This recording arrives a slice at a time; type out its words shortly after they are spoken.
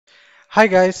Hi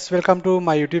guys, welcome to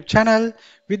my YouTube channel.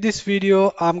 With this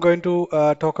video, I'm going to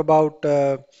talk about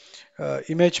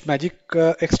Imagemagick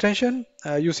extension.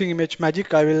 Using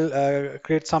Imagemagick, I will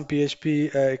create some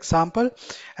PHP example,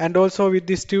 and also with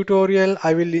this tutorial,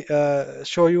 I will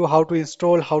show you how to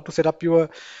install, how to set up your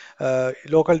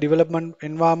local development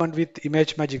environment with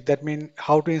Imagemagick. That means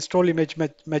how to install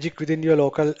Imagemagick within your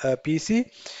local PC,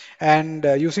 and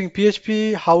using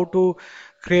PHP, how to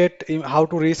how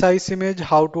to resize image,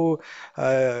 how to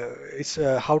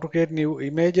create new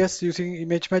images using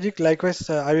Imagemagick. Likewise,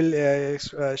 I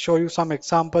will show you some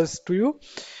examples to you,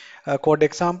 code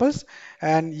examples.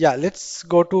 And yeah, let's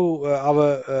go to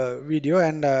our video.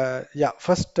 And yeah,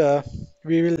 first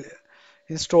we will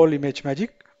install Imagemagick.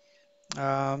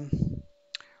 Um,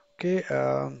 okay,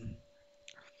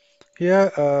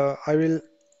 here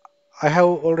I have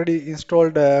already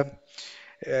installed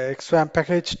XWAM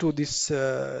package to this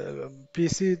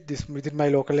PC, this within my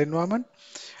local environment.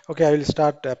 Okay, I will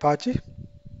start Apache.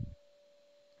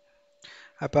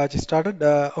 Apache started.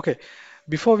 Okay,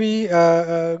 before we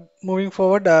moving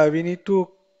forward, we need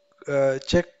to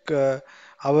check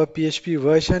our PHP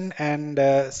version and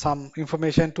some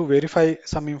information to verify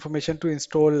some information to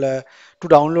install to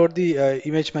download the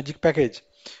Imagemagick package.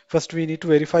 First, we need to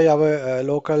verify our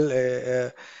local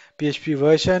PHP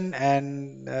version,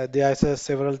 and there is a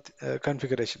several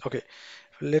configuration. Okay,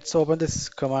 let's open this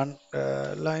command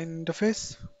line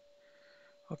interface.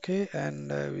 Okay,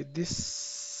 and with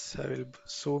this, I will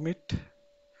zoom it.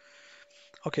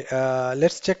 Okay,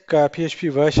 let's check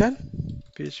PHP version.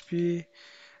 PHP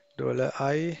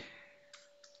 $I.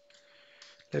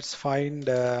 Let's find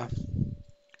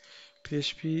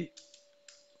PHP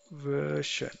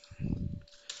version.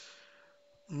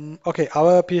 Okay,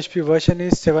 our PHP version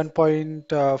is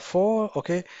 7.4.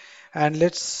 Okay, and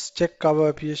let's check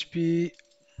our PHP.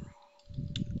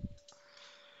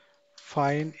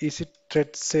 Find is it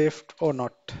thread safe or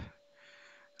not?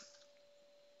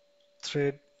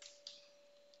 Thread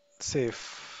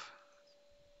safe.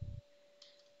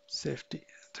 Safety.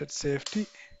 Thread safety.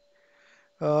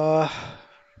 Uh,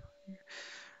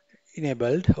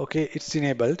 Enabled. Okay, it's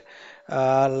enabled.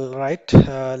 Right.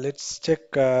 Let's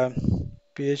check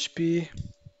PHP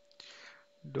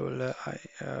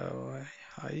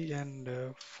 $I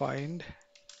and find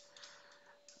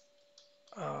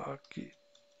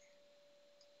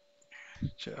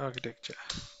architecture.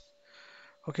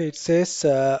 Okay, it says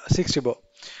 64.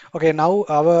 Okay, now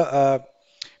our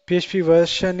PHP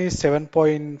version is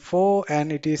 7.4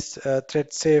 and it is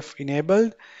thread safe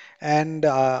enabled, and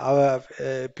our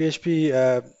PHP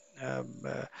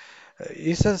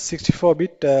is a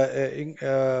 64-bit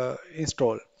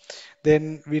install.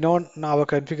 Then we know our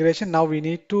configuration. Now we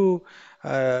need to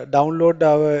download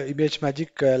our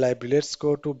Imagemagick library. Let's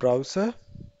go to browser.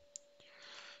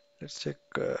 Let's check.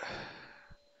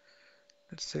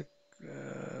 Let's check.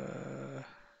 Uh,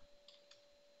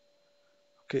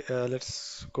 okay,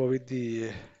 let's go with the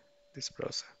this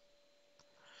browser.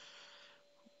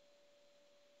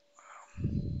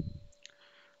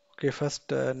 Okay,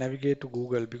 first navigate to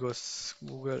Google because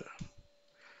Google.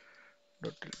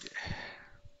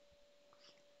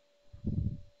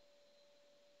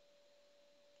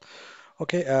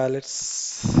 Okay, let's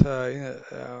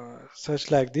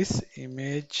search like this: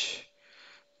 Imagemagick,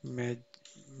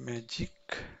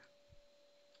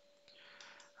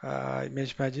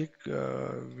 Imagemagick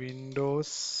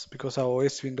Windows, because our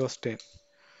OS Windows 10,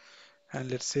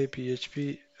 and let's say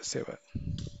PHP 7.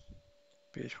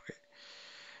 PHP.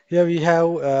 Here we have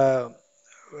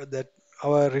that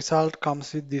our result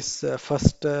comes with this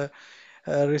first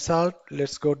result.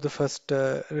 Let's go to the first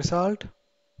result.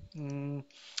 Mm,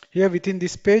 Here within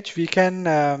this page, we can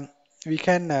uh,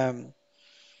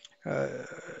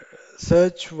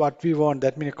 search what we want.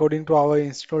 That means according to our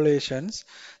installations,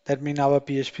 that means our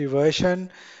PHP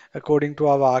version, according to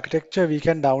our architecture, we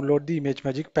can download the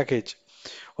Imagemagick package.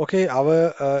 Okay,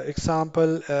 our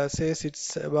example says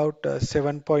it's about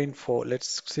 7.4.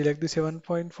 Let's select the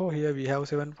 7.4. Here we have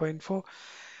 7.4,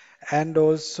 and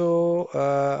also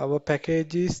our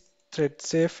package is thread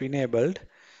safe enabled.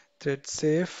 Thread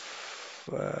safe,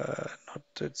 not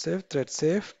thread safe, thread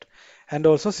safe, and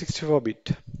also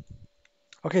 64-bit.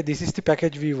 Okay, this is the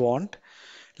package we want.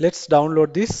 Let's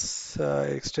download this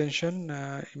extension,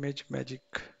 Imagemagick.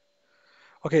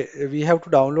 Okay, we have to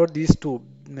download these two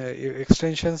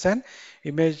extensions and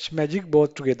Imagemagick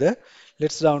both together.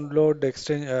 Let's download the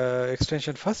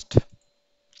extension first.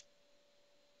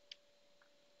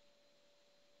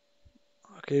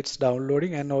 Okay, it's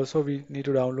downloading, and also we need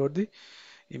to download the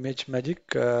Imagemagick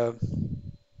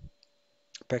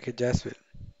package as well.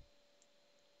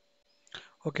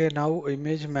 Okay, now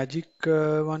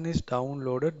Imagemagick one is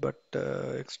downloaded, but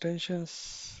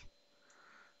extensions,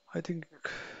 I think.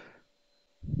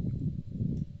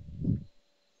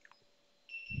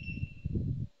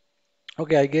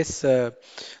 Okay, I guess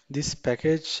this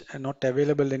package not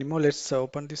available anymore. Let's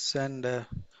open this and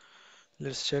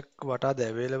let's check what are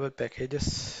the available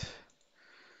packages.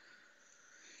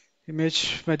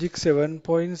 Imagemagick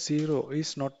 7.0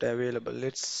 is not available.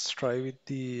 Let's try with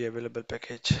the available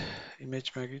package.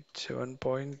 Imagemagick 7.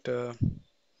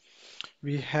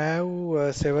 We have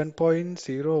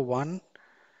 7.01.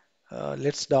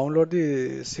 Let's download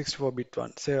the 64-bit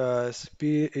one. So,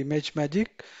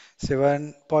 Imagemagick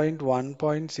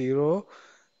 7.1.0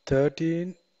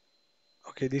 13.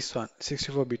 Okay, this one,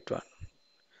 64-bit one.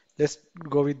 Let's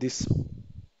go with this.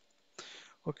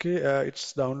 Okay,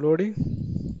 it's downloading.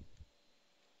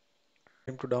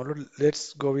 Time to download.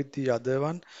 Let's go with the other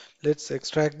one. Let's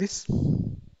extract this.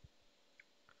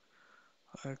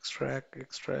 Extract,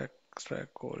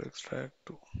 call, extract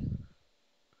to.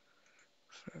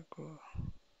 Extract, call.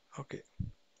 Okay,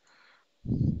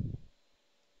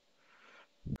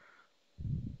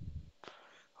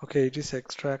 okay, it is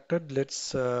extracted.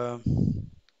 Let's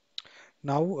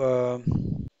now.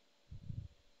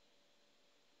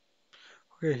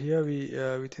 Okay, here we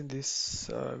within this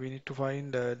we need to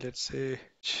find let's say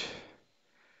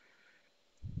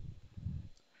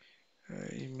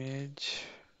image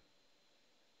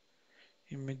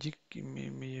imagic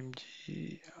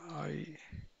img I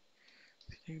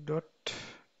dot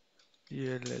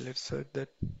el. Let's search that.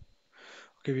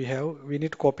 Okay, we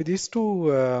need to copy this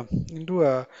to into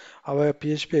our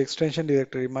PHP extension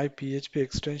directory. My PHP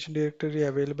extension directory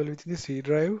available within the C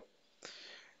drive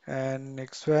and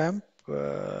XAMPP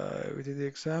within the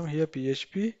XAMPP here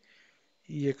PHP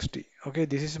ext. Okay,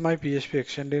 this is my PHP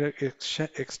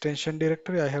extension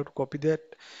directory. I have to copy that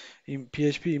in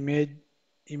PHP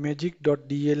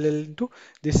imagick.dll into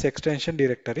this extension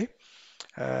directory.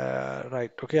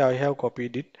 Right. Okay, I have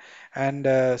copied it. And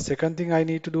second thing I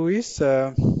need to do is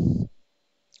I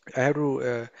have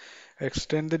to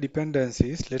extend the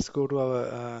dependencies. Let's go to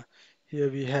our here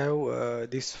we have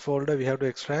this folder. We have to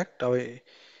extract our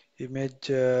image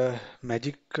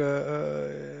magic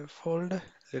folder.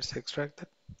 Let's extract that.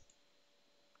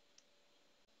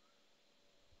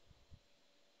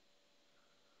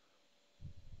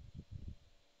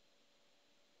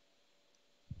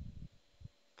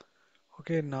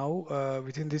 Okay, now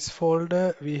within this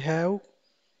folder we have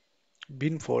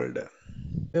bin folder.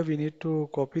 Here we need to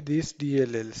copy these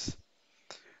DLLs.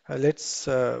 Let's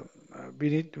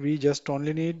we just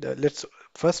only need let's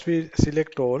first we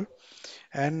select all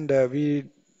and we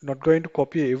not going to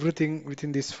copy everything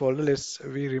within this folder. Let's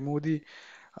we remove the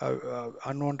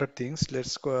unwanted things.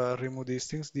 Let's remove these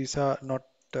things. These are not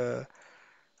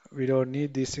we don't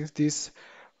need these things. These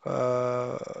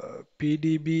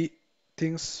PDB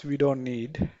things we don't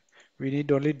need. We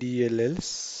need only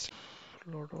DLLs.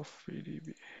 Lot of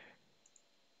PDB.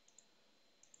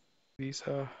 These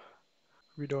are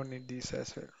we don't need these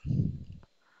as well.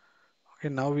 Okay,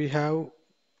 now we have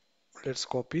let's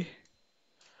copy.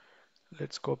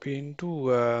 Let's copy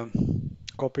into uh,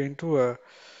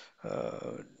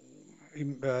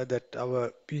 that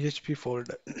our PHP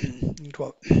folder into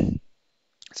our,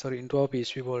 sorry into our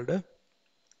PHP folder.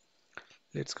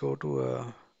 Let's go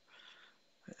to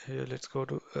here. Let's go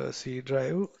to C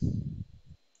drive.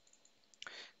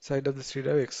 Side of the C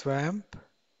drive XAMPP.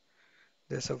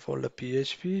 There's a folder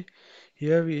PHP.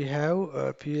 Here we have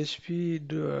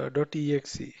php.exe.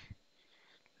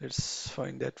 Let's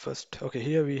find that first. Okay,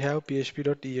 here we have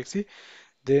php.exe.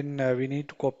 Then we need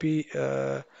to copy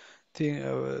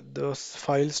those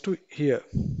files to here.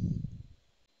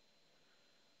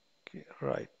 Okay,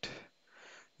 right.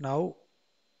 Now,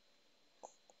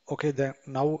 okay, then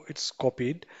now it's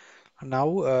copied.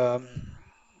 Now,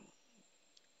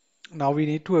 now we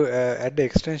need to add the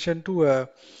extension to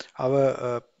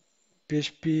our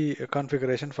PHP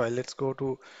configuration file. Let's go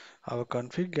to our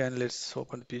config and let's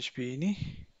open PHP ini.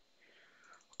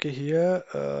 Okay, here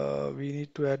we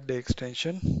need to add the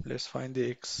extension. Let's find the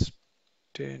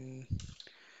extension.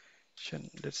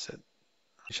 Let's add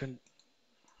extension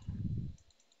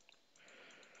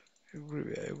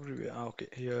everywhere. Okay,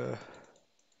 here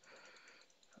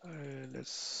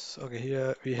let's okay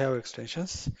here we have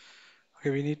extensions.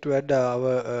 Okay, we need to add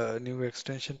our new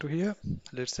extension to here.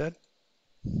 Let's add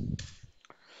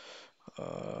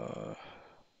uh,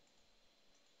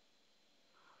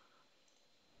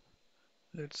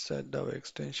 our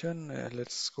extension.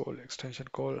 Let's call extension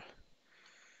call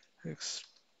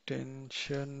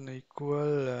extension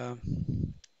equal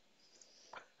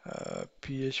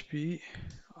PHP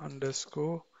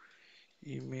underscore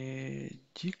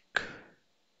Imagemagick.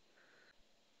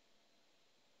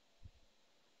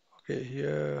 Okay,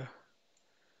 here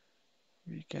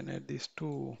we can add these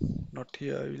two, not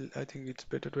here. I think it's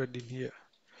better to add in here.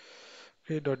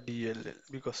 Okay, dot DLL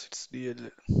because it's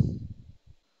DLL.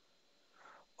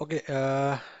 Okay,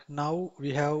 now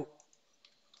we have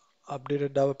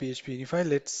updated our PHP Unify.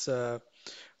 Let's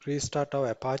restart our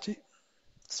Apache.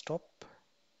 Stop,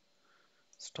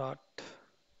 start.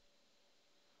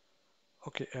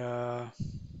 Okay,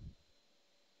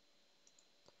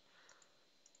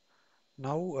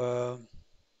 now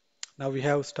now we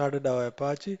have started our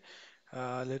Apache.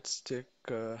 Let's check.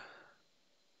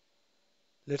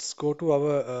 Let's go to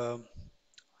our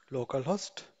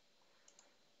localhost,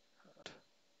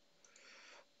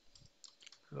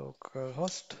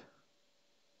 localhost,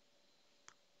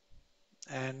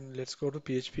 and let's go to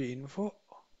PHP info.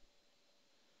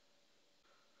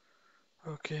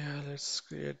 Okay, let's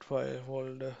create file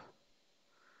folder.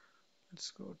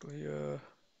 Let's go to here,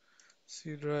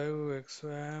 C drive,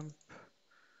 XAMPP,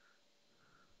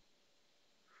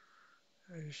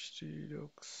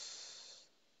 htdocs,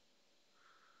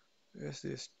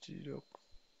 ssgdoc.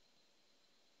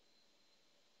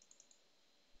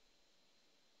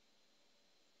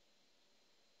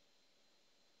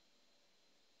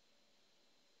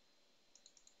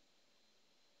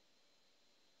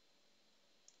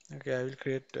 Okay, I will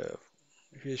create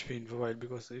PHP info file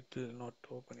because it will not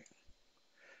opening.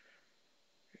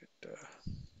 It,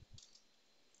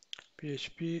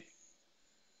 PHP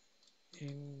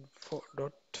info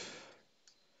dot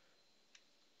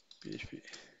PHP.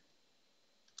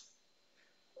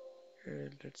 Okay,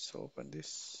 let's open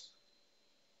this.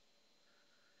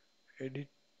 Edit.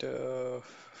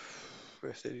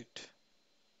 Where's edit?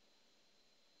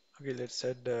 Okay, let's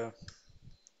add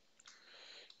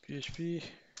PHP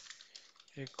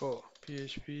echo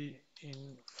PHP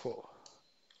info.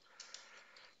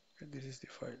 Okay, this is the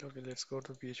file. Okay, let's go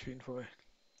to PHP info.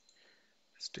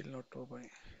 Still not opening.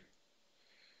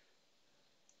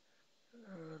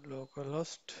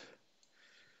 Localhost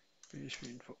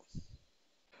PHP info.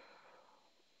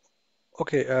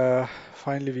 Okay,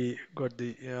 finally we got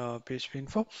the PHP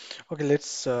info. Okay,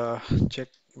 let's check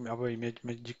our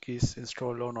Imagemagick is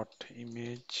installed or not.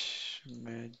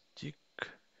 Imagemagick.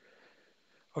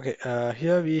 Okay,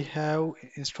 here we have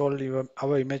installed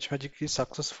our Imagemagick is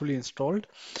successfully installed.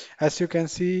 As you can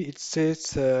see, it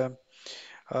says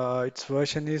its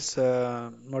version is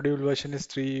module version is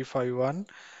 351,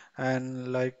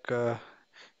 and like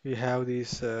we have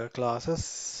these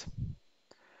classes.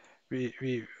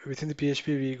 We within the PHP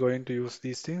we going to use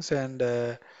these things, and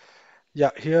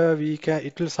yeah, here we can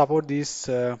it will support these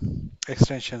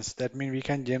extensions. That means we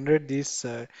can generate these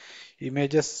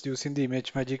images using the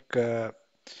Imagemagick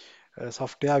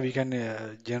software. We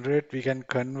can generate, we can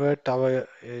convert our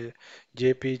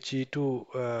JPG to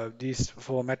this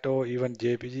format, or even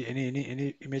JPG,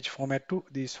 any image format to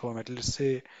this format. Let's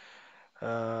say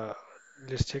uh,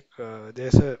 let's check.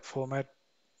 There's a format.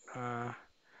 Uh,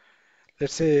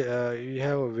 let's say we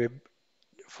have a web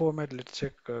format. Let's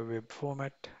check web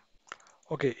format.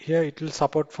 Okay, here it will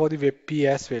support for the WebP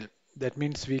as well. That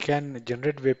means we can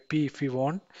generate WebP if we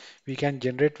want. We can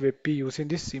generate WebP using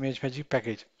this ImageMagick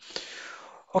package.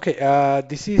 Okay,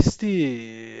 this is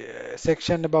the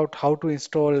section about how to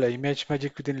install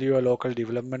ImageMagick within your local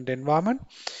development environment.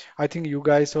 I think you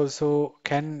guys also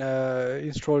can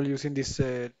install using this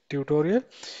tutorial.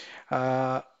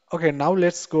 Uh, okay, now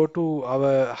let's go to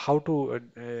our how to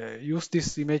use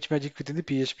this ImageMagick within the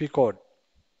PHP code.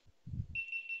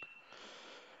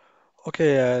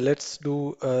 Okay, let's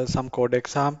do some code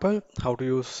example, how to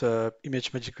use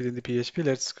ImageMagick within the PHP.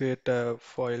 Let's create a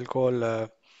file called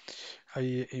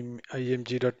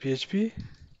img.php.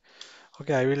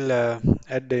 Okay, I will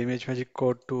add the ImageMagick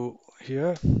code to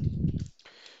here.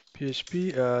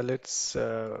 PHP, let's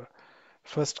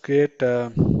first create,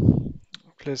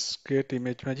 let's create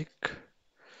ImageMagick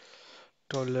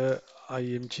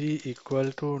 $img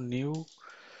equal to new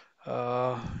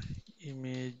uh,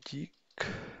 Imagick.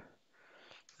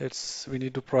 We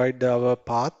need to provide our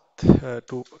path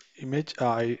to image.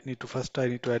 I need to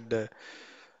add the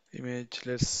image.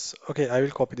 Okay, I will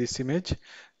copy this image.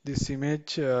 This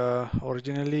image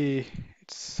originally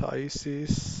its size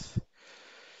is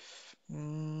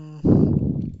mm,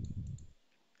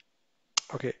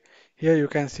 okay. Here you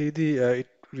can see the it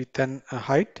width and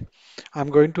height. I'm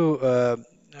going to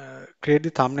create the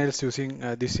thumbnails using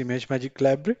this ImageMagick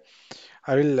library.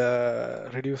 I will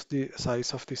reduce the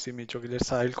size of this image. Okay,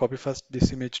 I will copy first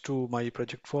this image to my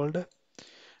project folder.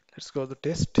 Let's go to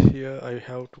test. Here I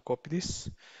have to copy this.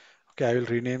 Okay, I will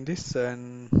rename this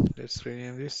and let's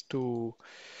rename this to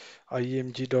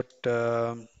img dot.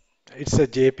 It's a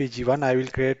JPG one. I will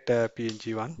create a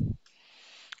PNG one.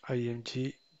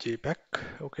 IMG JPEG.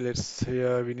 Okay, let's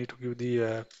here we need to give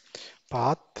the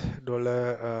path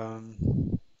dollar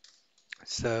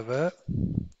server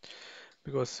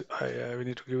because we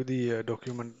need to give the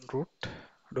document root,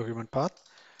 document path,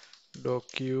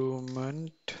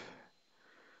 document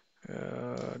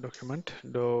document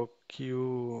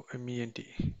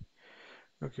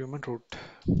document root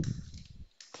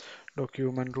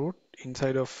document root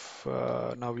inside of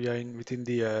now we are in within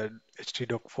the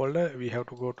htdoc folder. We have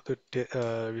to go to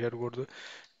the we have to go to the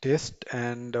test,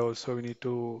 and also we need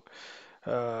to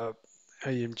uh,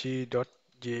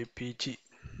 img.jpg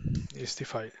is the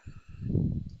file.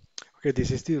 Okay,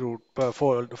 this is the root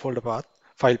folder path,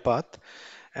 file path,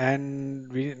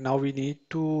 and we need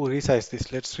to resize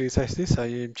this. Let's resize this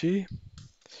img.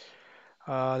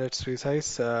 Let's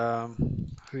resize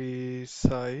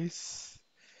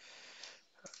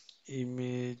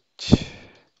image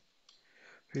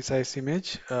resize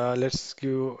image. Let's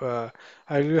give I'll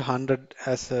give 100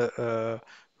 as a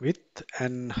width,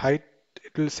 and height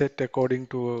it will set according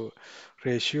to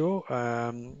ratio.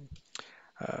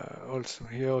 Also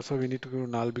here also we need to give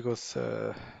null because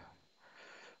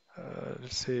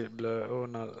let's say blur or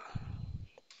null,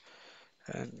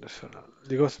 and so null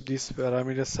because these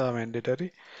parameters are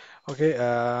mandatory. Okay,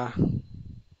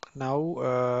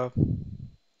 now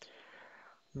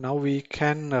now we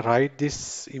can write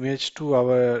this image to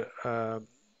our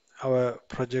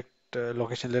project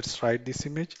location. Let's write this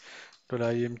image to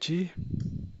img.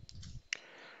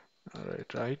 All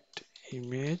right,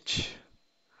 image,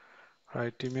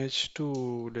 write image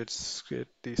to. Let's get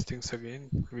these things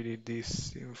again. We need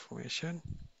this information.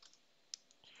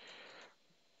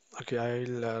 Okay,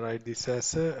 I'll write this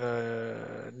as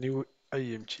a new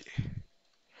img.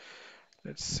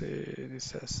 Let's say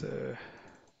this as a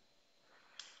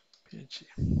png.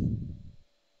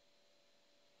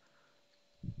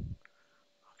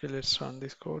 Okay, let's run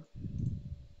this code.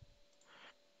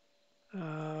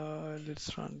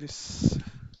 Let's run this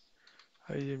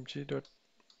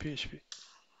img.php.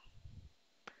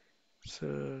 So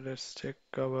let's check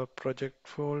our project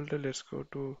folder. Let's go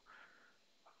to,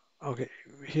 okay,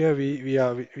 here we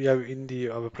are in the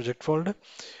our project folder.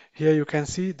 Here you can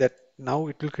see that now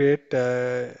it will create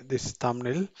this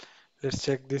thumbnail. Let's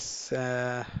check this.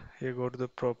 Here go to the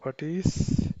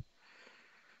properties.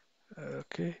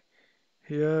 Okay,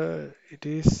 here it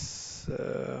is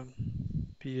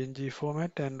PNG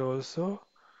format, and also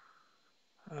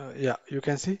yeah, you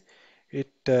can see it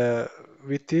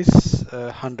width is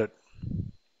 100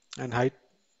 and height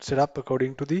set up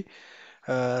according to the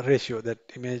ratio that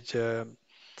image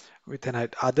with an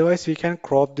height. Otherwise, we can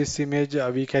crop this image.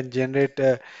 We can generate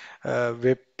a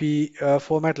WebP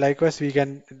format. Likewise, we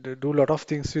can do a lot of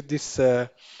things with this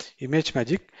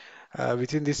Imagemagick.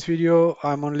 Within this video,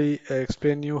 I'm only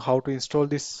explaining you how to install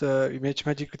this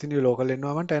Imagemagick within your local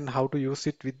environment and how to use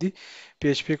it with the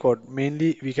PHP code.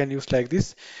 Mainly, we can use like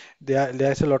this.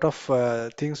 There's a lot of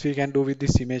things we can do with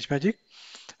this Imagemagick.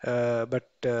 But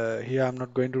here I'm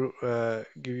not going to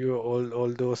give you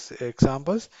all those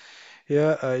examples.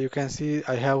 Here you can see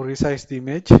I have resized the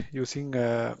image using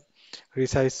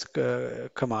resize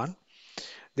command.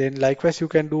 Then likewise you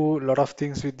can do a lot of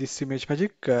things with this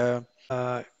Imagemagick.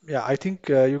 Yeah, I think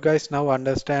you guys now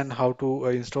understand how to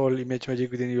install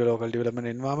Imagemagick within your local development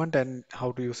environment and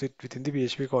how to use it within the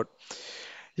PHP code.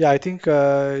 Yeah, I think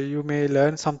you may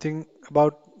learn something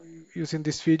about using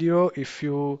this video. If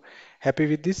you happy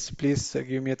with this, please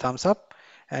give me a thumbs up.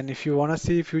 And if you want to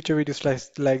see future videos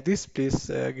like this,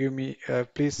 please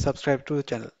please subscribe to the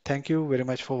channel. Thank you very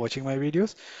much for watching my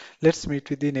videos. Let's meet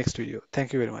with the next video.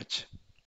 Thank you very much.